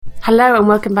Hello and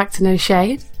welcome back to No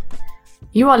Shade.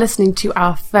 You are listening to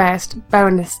our first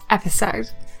bonus episode.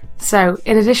 So,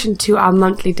 in addition to our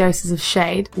monthly doses of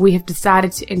shade, we have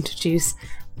decided to introduce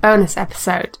a bonus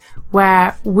episode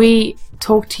where we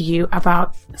talk to you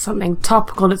about something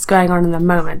topical that's going on in the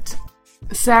moment.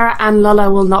 Sarah and Lola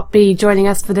will not be joining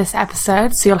us for this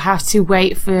episode, so you'll have to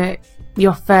wait for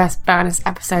your first bonus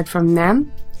episode from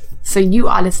them. So you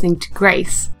are listening to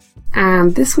Grace.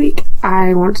 And this week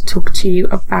I want to talk to you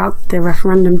about the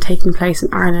referendum taking place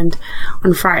in Ireland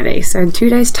on Friday. So in 2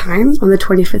 days' time, on the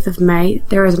 25th of May,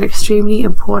 there is an extremely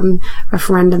important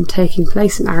referendum taking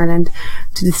place in Ireland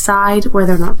to decide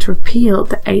whether or not to repeal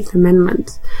the 8th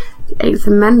Amendment. The 8th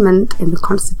Amendment in the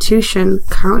Constitution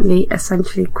currently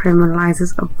essentially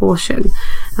criminalises abortion,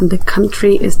 and the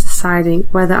country is deciding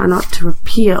whether or not to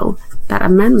repeal that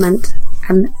amendment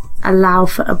and allow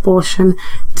for abortion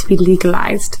to be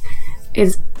legalised. It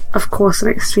is, of course, an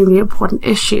extremely important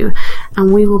issue,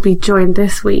 and we will be joined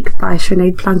this week by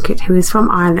Sinead Plunkett, who is from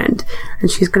Ireland,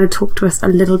 and she's going to talk to us a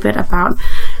little bit about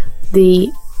the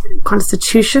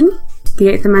Constitution, the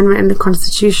 8th Amendment in the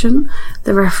Constitution,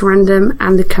 the referendum,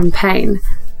 and the campaign.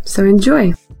 So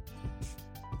enjoy.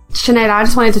 Sinead, I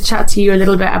just wanted to chat to you a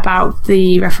little bit about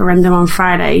the referendum on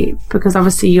Friday, because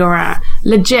obviously you're a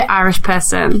legit Irish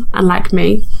person, unlike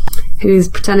me, who's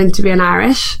pretending to be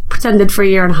pretended for a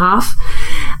year and a half,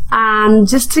 and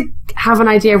just to have an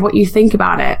idea of what you think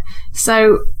about it.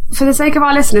 So, for the sake of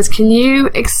our listeners, can you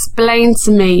explain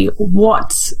to me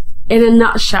what, in a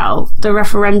nutshell, the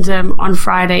referendum on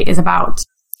Friday is about?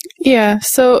 Yeah,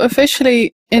 so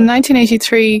officially, in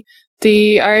 1983,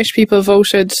 the Irish people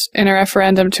voted in a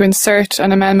referendum to insert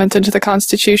an amendment into the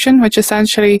Constitution, which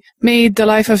essentially made the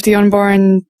life of the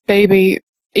unborn baby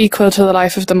equal to the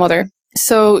life of the mother.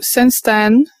 So since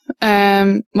then,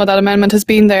 that amendment has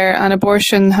been there and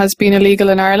abortion has been illegal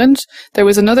in Ireland. There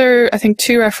was another, I think,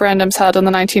 2 referendums held in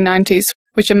the 1990s,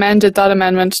 which amended that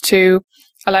amendment to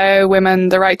allow women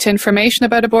the right to information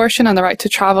about abortion and the right to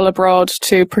travel abroad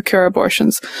to procure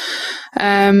abortions.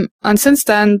 And since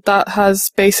then, that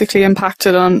has basically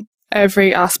impacted on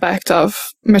every aspect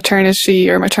of maternity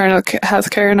or maternal health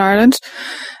care in Ireland.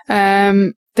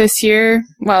 This year,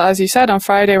 well, as you said, on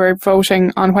Friday, we're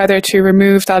voting on whether to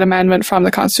remove that amendment from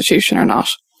the Constitution or not.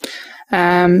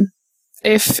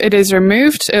 If it is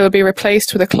removed, it will be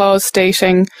replaced with a clause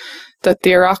stating that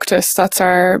the Oireachtas, that's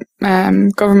our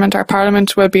government, our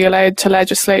parliament, will be allowed to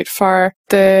legislate for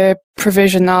the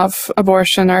provision of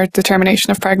abortion or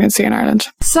determination of pregnancy in Ireland.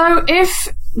 So if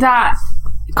that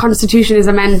constitution is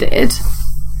amended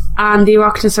and the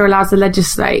Oireachtas are allowed to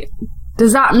legislate,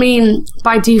 does that mean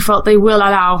by default they will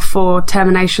allow for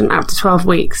termination up to 12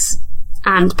 weeks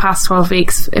and past 12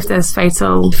 weeks if there's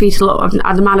fetal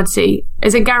abnormality?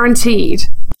 Is it guaranteed?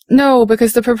 No,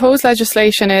 because the proposed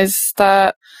legislation is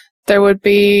that there would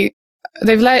be,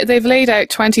 they've laid out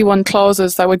 21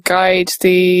 clauses that would guide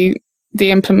the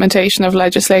implementation of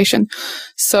legislation.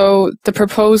 So the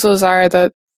proposals are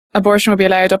that abortion would be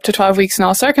allowed up to 12 weeks in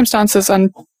all circumstances,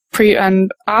 and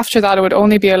after that it would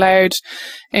only be allowed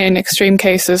in extreme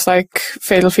cases like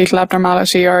fatal fetal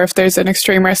abnormality or if there's an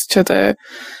extreme risk to the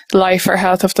life or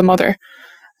health of the mother.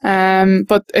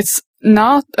 But it's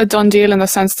not a done deal in the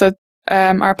sense that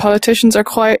our politicians are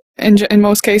quite, in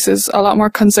most cases, a lot more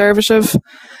conservative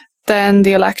than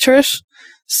the electorate.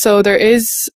 So there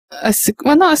is,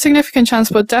 not a significant chance,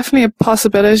 but definitely a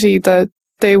possibility that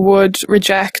they would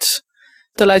reject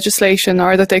the legislation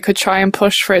or that they could try and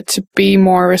push for it to be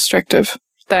more restrictive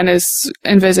than is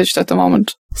envisaged at the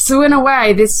moment. So in a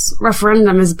way, this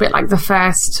referendum is a bit like the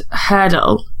first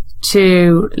hurdle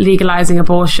to legalising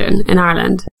abortion in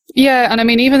Ireland. Yeah, and I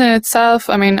mean, even in itself,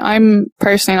 I mean, I'm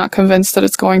personally not convinced that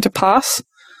it's going to pass.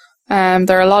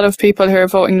 There are a lot of people who are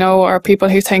voting no, or people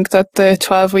who think that the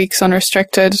 12 weeks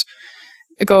unrestricted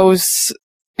goes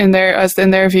in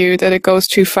their view, that it goes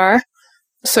too far.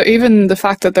 So even the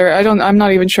fact that I'm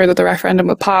not even sure that the referendum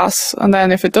will pass. And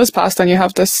then if it does pass, then you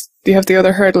have the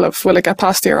other hurdle of will it get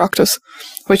past the Oireachtas,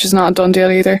 which is not a done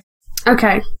deal either.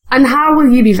 Okay. And how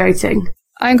will you be voting?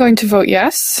 I'm going to vote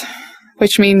yes,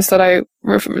 which means that I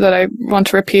want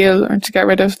to repeal or to get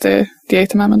rid of the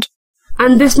 8th Amendment.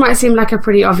 And this might seem like a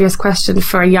pretty obvious question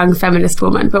for a young feminist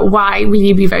woman, but why will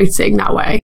you be voting that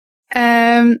way?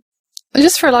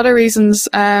 Just for a lot of reasons.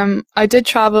 I did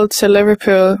travel to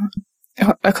Liverpool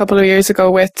a couple of years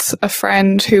ago with a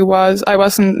friend it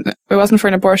wasn't for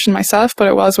an abortion myself, but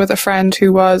it was with a friend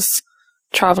who was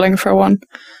travelling for one.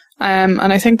 And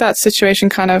I think that situation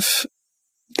kind of,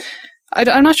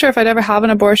 I'm not sure if I'd ever have an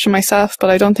abortion myself, but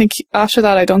I don't think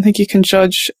you can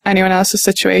judge anyone else's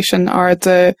situation or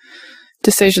the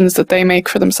decisions that they make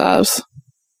for themselves.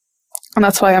 And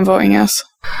that's why I'm voting yes.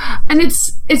 And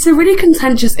it's a really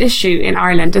contentious issue in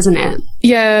Ireland, isn't it?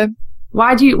 Yeah.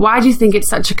 Why do you think it's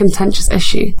such a contentious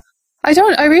issue?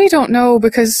 I really don't know,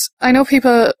 because I know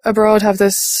people abroad have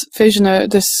this vision,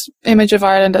 this image of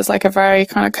Ireland as like a very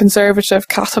kind of conservative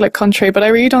Catholic country, but I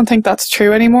really don't think that's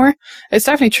true anymore. It's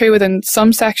definitely true within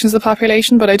some sections of the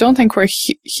population, but I don't think we're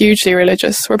hugely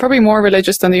religious. We're probably more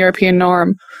religious than the European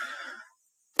norm,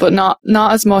 but not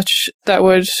as much that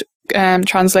would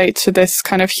translate to this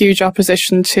kind of huge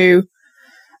opposition to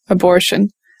abortion.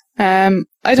 I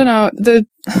don't know.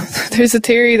 There's a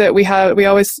theory that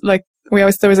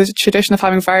there was a tradition of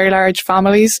having very large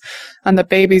families, and the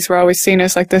babies were always seen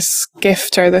as like this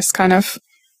gift or this kind of,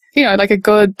 like a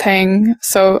good thing.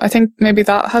 So I think maybe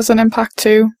that has an impact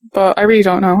too, but I really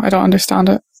don't know. I don't understand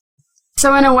it.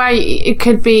 So in a way,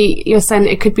 you're saying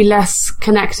it could be less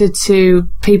connected to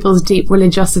people's deep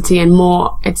religiosity and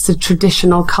more it's a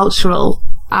traditional cultural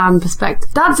perspective.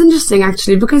 That's interesting,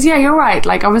 actually, because yeah, you're right.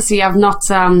 Like, obviously, I've not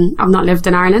lived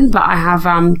in Ireland, but I have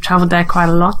travelled there quite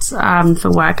a lot for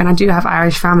work, and I do have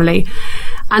Irish family,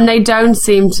 and they don't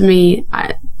seem to me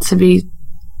to be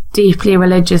deeply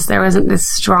religious. There isn't this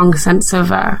strong sense of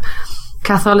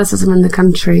Catholicism in the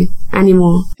country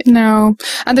anymore. No,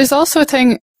 and there's also a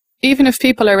thing. Even if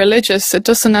people are religious, it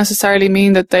doesn't necessarily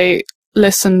mean that they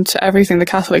listen to everything the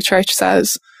Catholic Church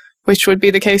says, which would be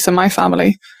the case in my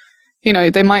family.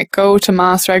 They might go to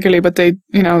Mass regularly, but they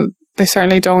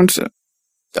certainly don't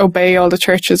obey all the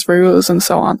Church's rules and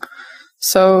so on.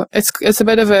 So it's a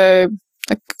bit of a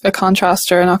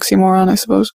contrast or an oxymoron, I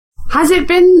suppose. Has it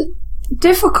been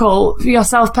difficult for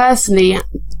yourself personally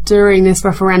during this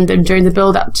referendum, during the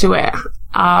build-up to it,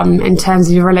 in terms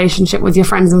of your relationship with your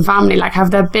friends and family? Like, have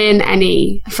there been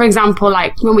any, for example,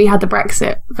 like when we had the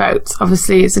Brexit vote,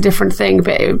 obviously it's a different thing,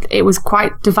 but it was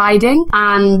quite dividing,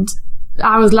 and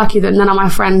I was lucky that none of my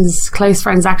close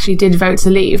friends actually did vote to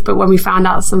leave, but when we found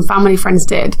out some family friends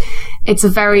did, it's a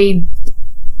very,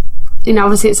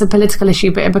 obviously it's a political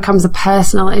issue, but it becomes a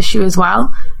personal issue as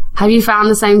well. Have you found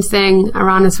the same thing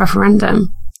around this referendum?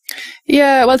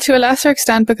 Yeah, well, to a lesser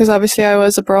extent, because obviously I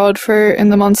was abroad in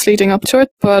the months leading up to it,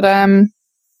 but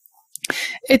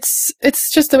it's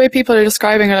just the way people are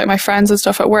describing it, like my friends and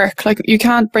stuff at work. Like, you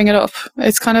can't bring it up.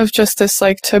 It's kind of just this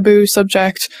like taboo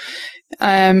subject.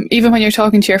 Even when you're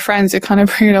talking to your friends, you kind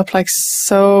of bring it up like,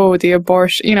 so the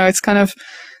abortion, it's kind of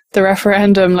the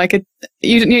referendum. Like,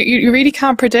 you really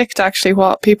can't predict actually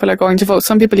what people are going to vote.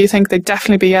 Some people, you think they'd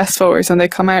definitely be yes voters, and they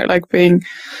come out like being,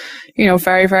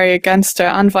 very, very against it,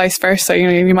 and vice versa.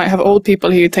 You might have old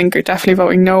people who you think are definitely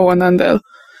voting no, and then they'll,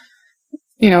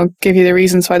 give you the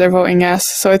reasons why they're voting yes.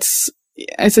 So it's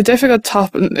a difficult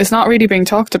topic. It's not really being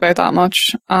talked about that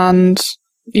much, and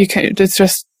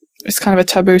it's kind of a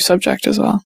taboo subject as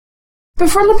well. But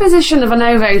from the position of a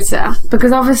no voter,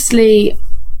 because obviously,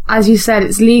 as you said,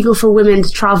 it's legal for women to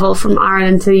travel from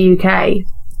Ireland to the UK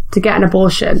to get an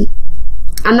abortion,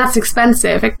 and that's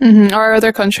expensive. Mm-hmm. Or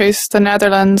other countries, the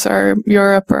Netherlands or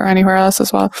Europe or anywhere else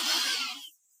as well.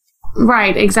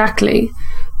 Right, exactly.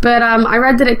 But I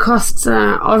read that it costs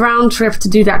a round trip to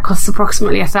do that costs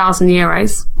approximately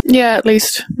 €1,000. Yeah, at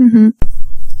least. Mm-hmm.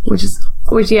 Which is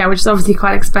obviously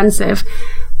quite expensive.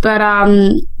 But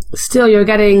still, you're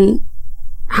getting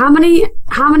how many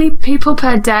people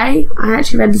per day? I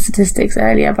actually read the statistics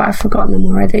earlier, but I've forgotten them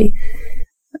already.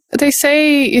 They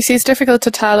say, it's difficult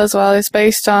to tell as well. This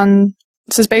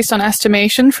is based on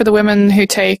estimation for the women who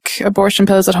take abortion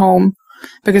pills at home,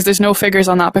 because there's no figures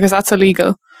on that, because that's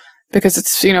illegal, because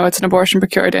it's an abortion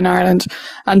procured in Ireland.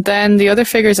 And then the other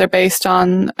figures are based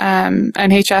on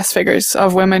NHS figures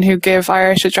of women who give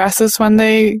Irish addresses when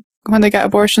they get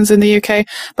abortions in the UK.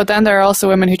 But then there are also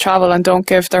women who travel and don't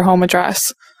give their home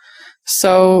address.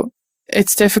 So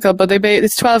it's difficult, but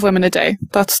it's 12 women a day.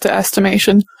 That's the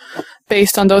estimation,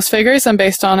 based on those figures and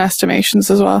based on estimations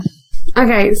as well.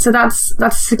 Okay, so that's a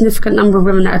significant number of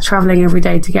women that are travelling every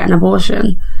day to get an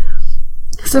abortion.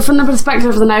 So from the perspective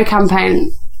of the No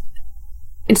campaign,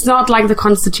 it's not like the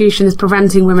Constitution is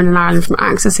preventing women in Ireland from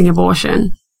accessing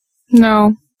abortion.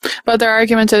 No. But their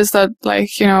argument is that,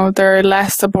 there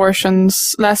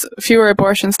are fewer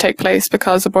abortions take place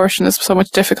because abortion is so much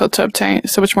more difficult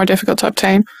to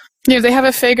obtain. They have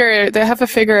a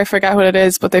figure, I forget what it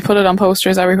is, but they put it on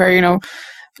posters everywhere,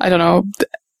 I don't know,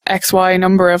 XY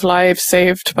number of lives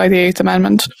saved by the 8th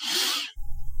Amendment.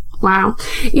 Wow.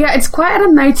 Yeah, it's quite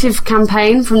an emotive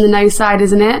campaign from the No side,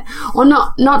 isn't it? Or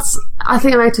not, I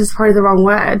think emotive is probably the wrong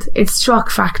word. It's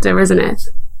shock factor, isn't it?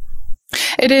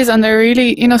 It is, and they're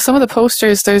really, some of the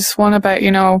posters, there's one about,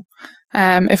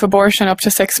 if abortion up to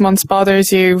 6 months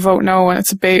bothers you, vote no, and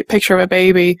it's a picture of a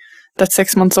baby, that's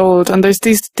 6 months old. And there's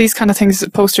these kind of things,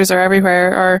 posters are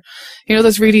everywhere, or, you know,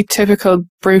 there's really typical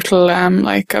brutal,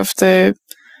 like of the,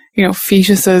 you know,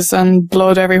 fetuses and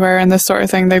blood everywhere and this sort of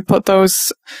thing. They put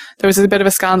those, there was a bit of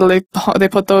a scandal, they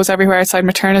put those everywhere outside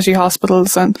maternity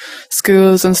hospitals and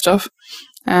schools and stuff.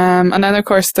 And then of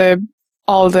course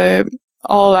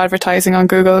all advertising on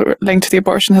Google linked to the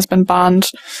abortion has been banned.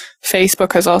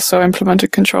 Facebook has also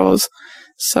implemented controls.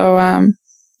 So,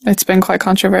 it's been quite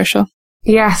controversial.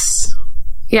 Yes,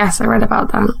 I read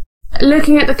about that.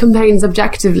 Looking at the campaigns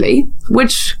objectively,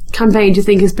 which campaign do you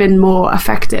think has been more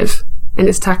effective in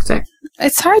its tactic?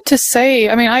 It's hard to say.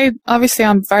 I mean,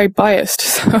 I'm very biased.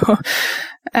 So,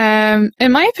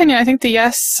 in my opinion, I think the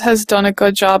Yes has done a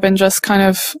good job in just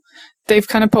they've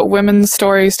kind of put women's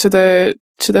stories to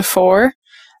the fore,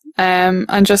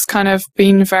 and just kind of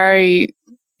been very,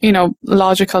 you know,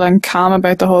 logical and calm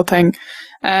about the whole thing.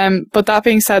 But that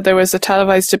being said, there was a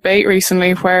televised debate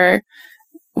recently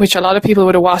which a lot of people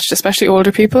would have watched, especially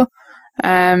older people,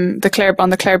 on the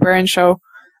Claire Byrne show,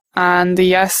 and the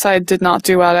Yes side did not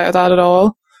do well out of that at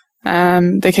all.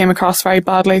 They came across very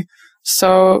badly.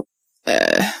 So,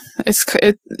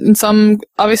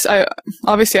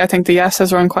 obviously I think the Yes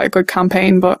has run quite a good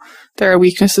campaign, but there are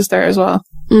weaknesses there as well.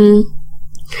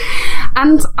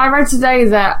 And I read today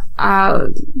that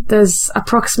there's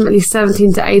approximately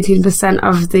 17 to 18%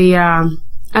 of the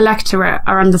electorate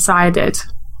are undecided,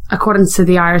 according to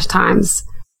the Irish Times.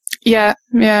 Yeah,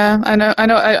 I know.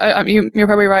 You're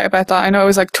probably right about that. I know it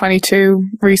was like 22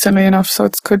 recently enough, so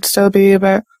it could still be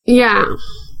about. Yeah.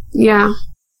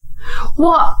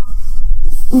 What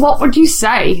would you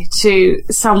say to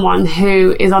someone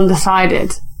who is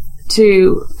undecided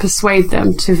to persuade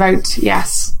them to vote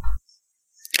yes?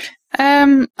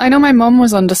 I know my mum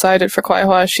was undecided for quite a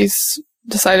while. She's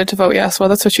decided to vote yes. Well,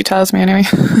 that's what she tells me anyway.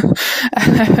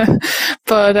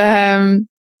 But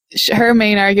her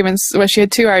main arguments, well, she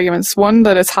had two arguments. One,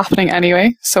 that it's happening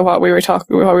anyway. So what we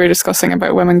were discussing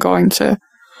about women going to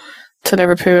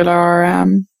Liverpool or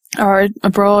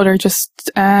abroad, or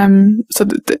just so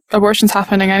the abortion's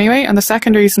happening anyway. And the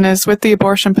second reason is with the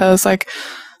abortion pills, like,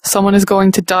 someone is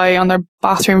going to die on their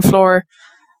bathroom floor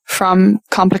from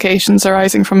complications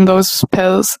arising from those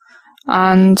pills,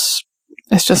 and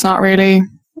it's just not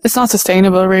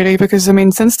sustainable really, because I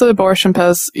mean, since the abortion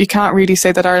pills, you can't really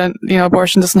say that Ireland, you know,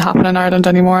 abortion doesn't happen in Ireland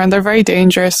anymore, and they're very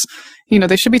dangerous. You know,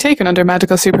 they should be taken under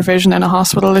medical supervision in a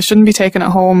hospital. They shouldn't be taken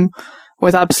at home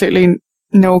with absolutely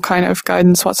no kind of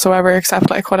guidance whatsoever, except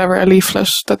like whatever, a leaflet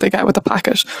that they get with the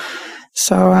packet.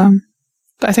 So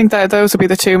I think that those would be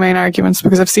the two main arguments,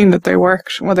 because I've seen that they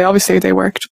worked. Well, they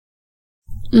worked.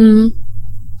 Do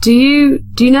you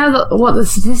know what the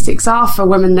statistics are for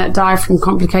women that die from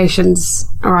complications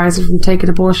arising from taking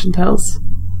abortion pills?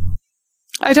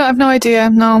 I have no idea.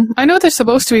 No, I know they're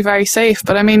supposed to be very safe,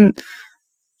 but I mean,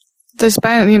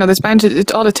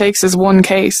 all it takes is one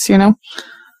case, you know.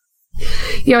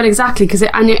 Yeah, well, exactly, because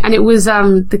it was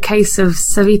the case of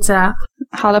Savita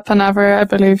Halappanavar, I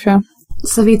believe, yeah.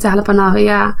 Savita Halappanavar,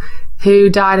 yeah, who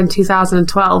died in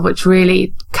 2012, which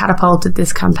really catapulted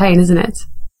this campaign, isn't it?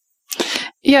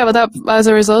 Yeah, well, that as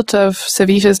a result of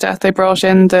Savita's death, they brought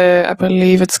in I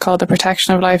believe it's called the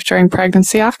Protection of Life During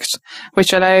Pregnancy Act,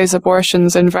 which allows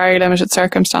abortions in very limited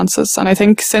circumstances. And I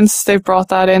think since they've brought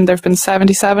that in, there have been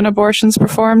 77 abortions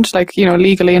performed, like, you know,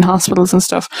 legally in hospitals and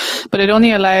stuff. But it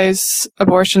only allows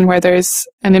abortion where there's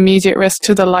an immediate risk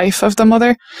to the life of the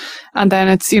mother. And then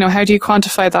it's, you know, how do you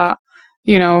quantify that?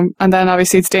 You know, and then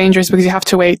obviously it's dangerous because you have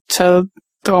to wait till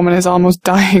the woman is almost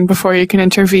dying before you can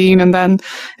intervene, and then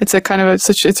it's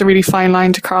a really fine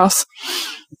line to cross,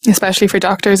 especially for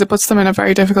doctors. It puts them in a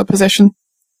very difficult position.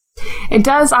 It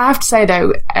does. I have to say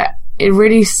though, it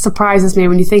really surprises me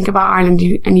when you think about Ireland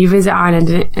and you visit Ireland,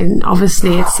 and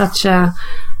obviously it's the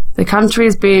country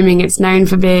is booming. It's known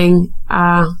for being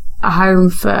a home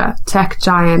for tech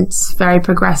giants, very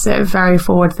progressive, very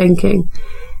forward thinking.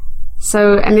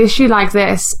 So an issue like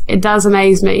this, it does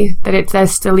amaze me that there's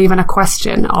still even a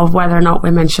question of whether or not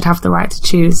women should have the right to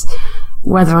choose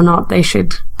whether or not they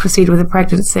should proceed with a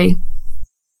pregnancy.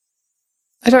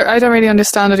 I don't really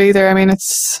understand it either. I mean,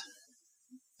 it's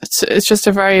just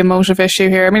a very emotive issue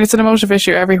here. I mean, it's an emotive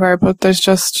issue everywhere, but there's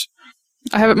just,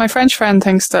 my French friend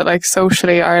thinks that, like,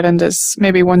 socially Ireland is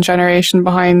maybe one generation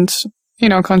behind, you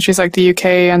know, countries like the UK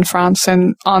and France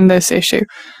on this issue.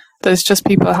 There's just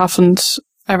people haven't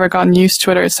ever gotten used to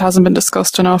it, or it hasn't been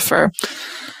discussed enough, or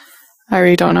I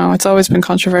really don't know. It's always been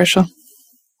controversial.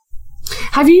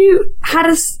 Have you had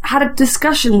a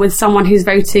discussion with someone who's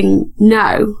voting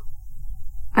no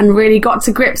and really got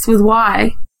to grips with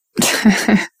why?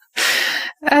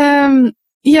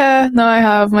 Yeah, no, I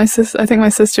have. I think my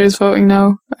sister is voting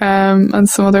no, and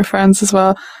some other friends as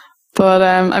well. But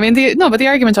I mean, but the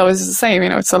argument always is the same.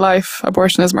 It's a life.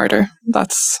 Abortion is murder.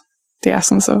 That's the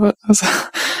essence of it,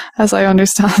 as I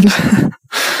understand.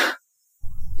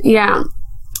 Yeah.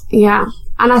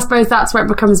 And I suppose that's where it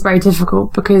becomes very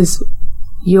difficult, because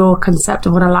your concept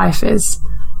of what a life is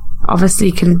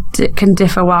obviously can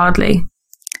differ wildly.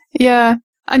 Yeah,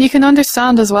 and you can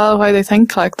understand as well why they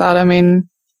think like that. I mean,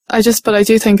 I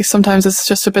do think sometimes it's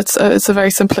just it's a very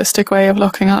simplistic way of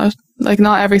looking at it. Like,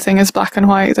 not everything is black and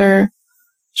white. There are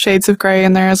shades of grey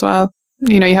in there as well.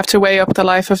 You have to weigh up the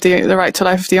right to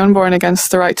life of the unborn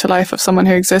against the right to life of someone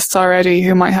who exists already,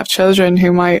 who might have children,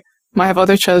 who might have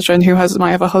other children,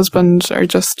 might have a husband, or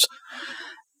just,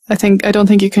 I don't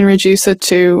think you can reduce it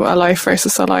to a life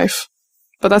versus a life.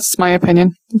 But that's my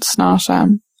opinion. It's not,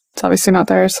 it's obviously not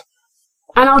theirs.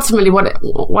 And ultimately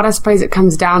what I suppose it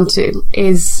comes down to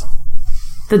is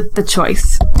the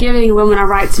choice, giving women a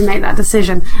right to make that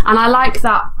decision. And I like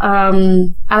that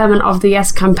element of the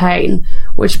Yes campaign,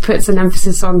 which puts an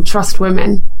emphasis on trust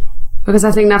women, because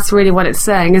I think that's really what it's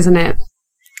saying, isn't it?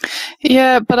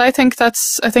 Yeah, but I think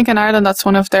in Ireland that's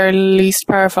one of their least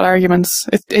powerful arguments.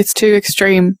 It's too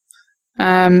extreme.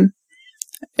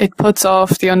 It puts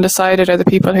off the undecided, or the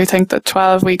people who think that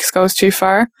 12 weeks goes too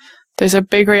far. There's a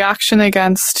big reaction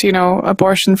against,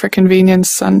 abortion for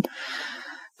convenience and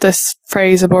this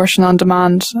phrase abortion on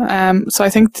demand. So I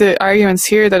think the arguments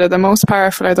here that are the most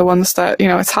powerful are the ones that,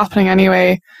 it's happening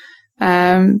anyway.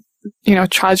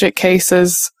 Tragic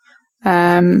cases.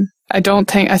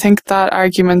 I think that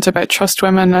argument about trust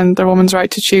women and the woman's right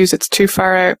to choose, it's too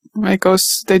far out.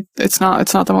 It's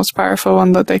not the most powerful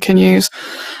one that they can use.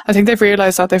 I think they've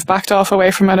realised that. They've backed off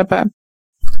away from it a bit.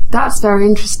 That's very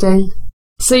interesting.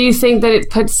 So you think that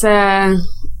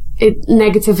it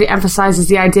negatively emphasises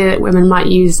the idea that women might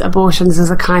use abortions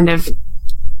as a kind of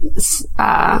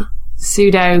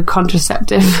pseudo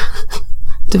contraceptive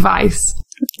device?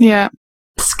 Yeah.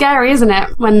 Scary, isn't it,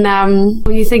 when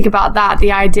you think about that,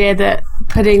 the idea that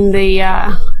putting the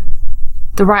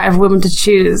right of women to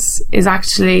choose is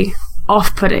actually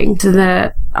off-putting to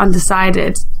the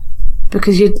undecided,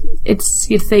 because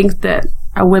you think that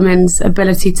a woman's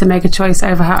ability to make a choice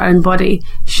over her own body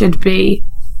should be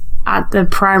at the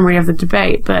primary of the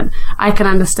debate. But I can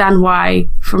understand why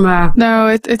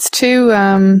it's too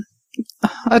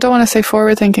I don't want to say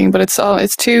forward thinking, but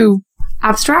it's too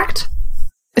abstract.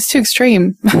 It's too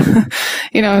extreme. I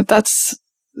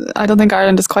don't think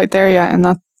Ireland is quite there yet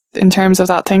in terms of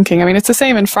that thinking. I mean, it's the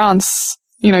same in France.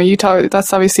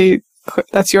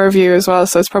 That's your view as well.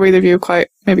 So it's probably the view of quite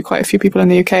a few people in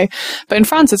the UK. But in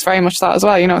France, it's very much that as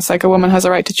well. It's like a woman has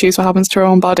a right to choose what happens to her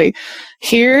own body.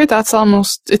 Here,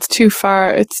 it's too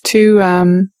far. It's too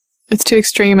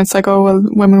extreme. It's like, oh, well,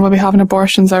 women will be having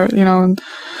abortions, or, and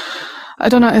I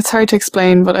don't know. It's hard to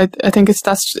explain, but I think it's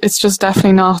just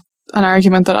definitely not an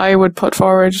argument that I would put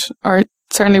forward, or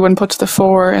certainly wouldn't put to the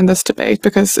fore in this debate,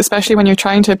 because especially when you're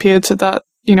trying to appeal to that,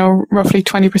 roughly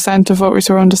 20% of voters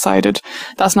who are undecided,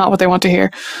 that's not what they want to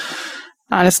hear.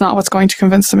 And it's not what's going to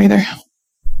convince them either.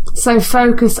 So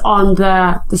focus on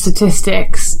the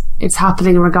statistics. It's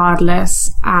happening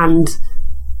regardless, and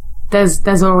there's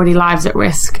already lives at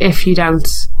risk if you don't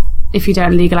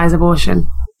legalise abortion.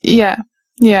 Yeah.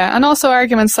 Yeah, and also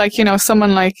arguments like,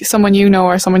 someone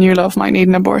or someone you love might need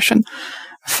an abortion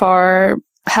for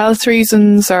health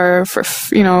reasons, or for,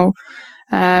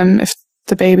 if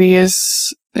the baby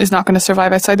is not going to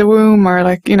survive outside the womb, or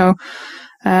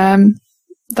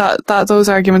that those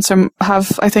arguments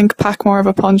have, I think, pack more of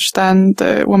a punch than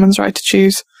the woman's right to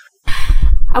choose.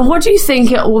 And what do you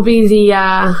think it will be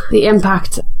the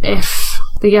impact if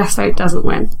the yes vote doesn't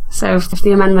win? So if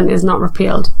the amendment is not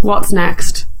repealed, what's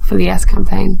next for the Yes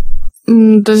campaign?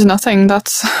 There's nothing.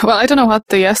 I don't know what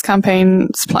the Yes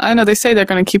campaign's plan. I know they say they're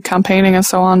going to keep campaigning and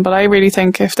so on, but I really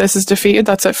think if this is defeated,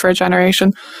 that's it for a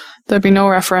generation. There'll be no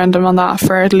referendum on that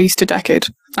for at least a decade,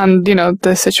 and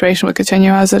the situation will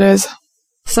continue as it is.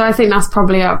 So I think that's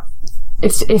probably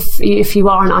if you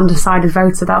are an undecided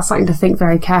voter, that's something to think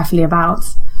very carefully about.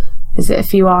 Is that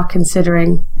if you are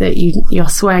considering that you're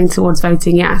swaying towards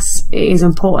voting yes, it is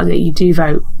important that you do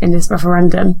vote in this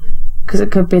referendum, because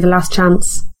it could be the last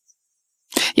chance.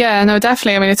 Yeah, no,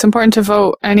 definitely. I mean, it's important to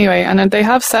vote anyway. And they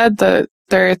have said that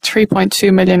there are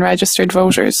 3.2 million registered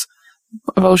voters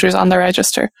on the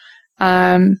register.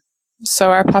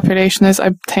 So our population is,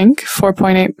 I think,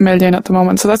 4.8 million at the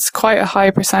moment. So that's quite a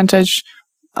high percentage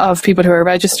of people who are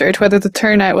registered. Whether the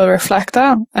turnout will reflect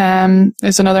that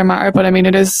is another matter. But I mean,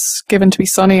 it is given to be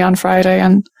sunny on Friday,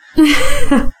 and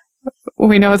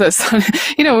we know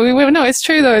that, we know it's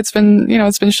true though. It's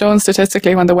been shown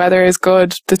statistically when the weather is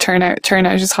good, the turnout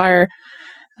is higher.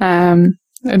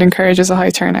 It encourages a high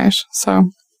turnout. So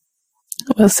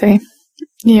we'll see.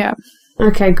 Yeah.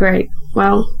 Okay, great.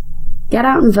 Well, get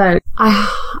out and vote.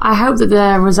 I hope that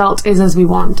the result is as we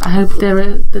want. I hope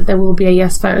that there will be a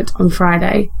yes vote on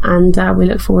Friday, and we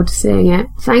look forward to seeing it.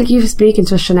 Thank you for speaking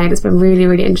to us, Sinead. It's been really,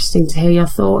 really interesting to hear your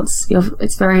thoughts.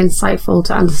 It's very insightful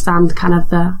to understand kind of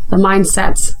the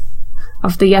mindset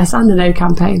of the yes and the no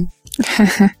campaign.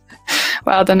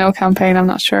 Well, the no campaign, I'm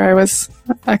not sure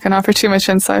I can offer too much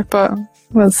insight, but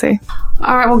we'll see.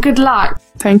 All right, well, good luck.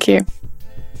 Thank you.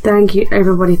 Thank you,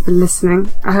 everybody, for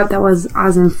listening. I hope that was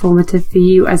as informative for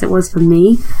you as it was for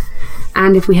me.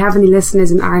 And if we have any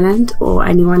listeners in Ireland, or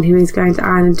anyone who is going to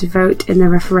Ireland to vote in the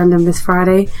referendum this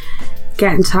Friday,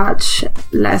 get in touch.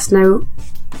 Let us know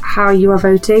how you are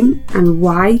voting and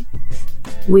why.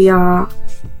 We are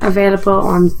available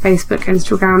on Facebook,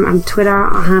 Instagram and Twitter.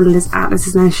 Our handle is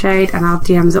 @thisisnoshade, and our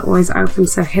DMs are always open,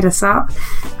 so hit us up.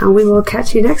 And we will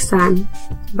catch you next time.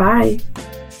 Bye.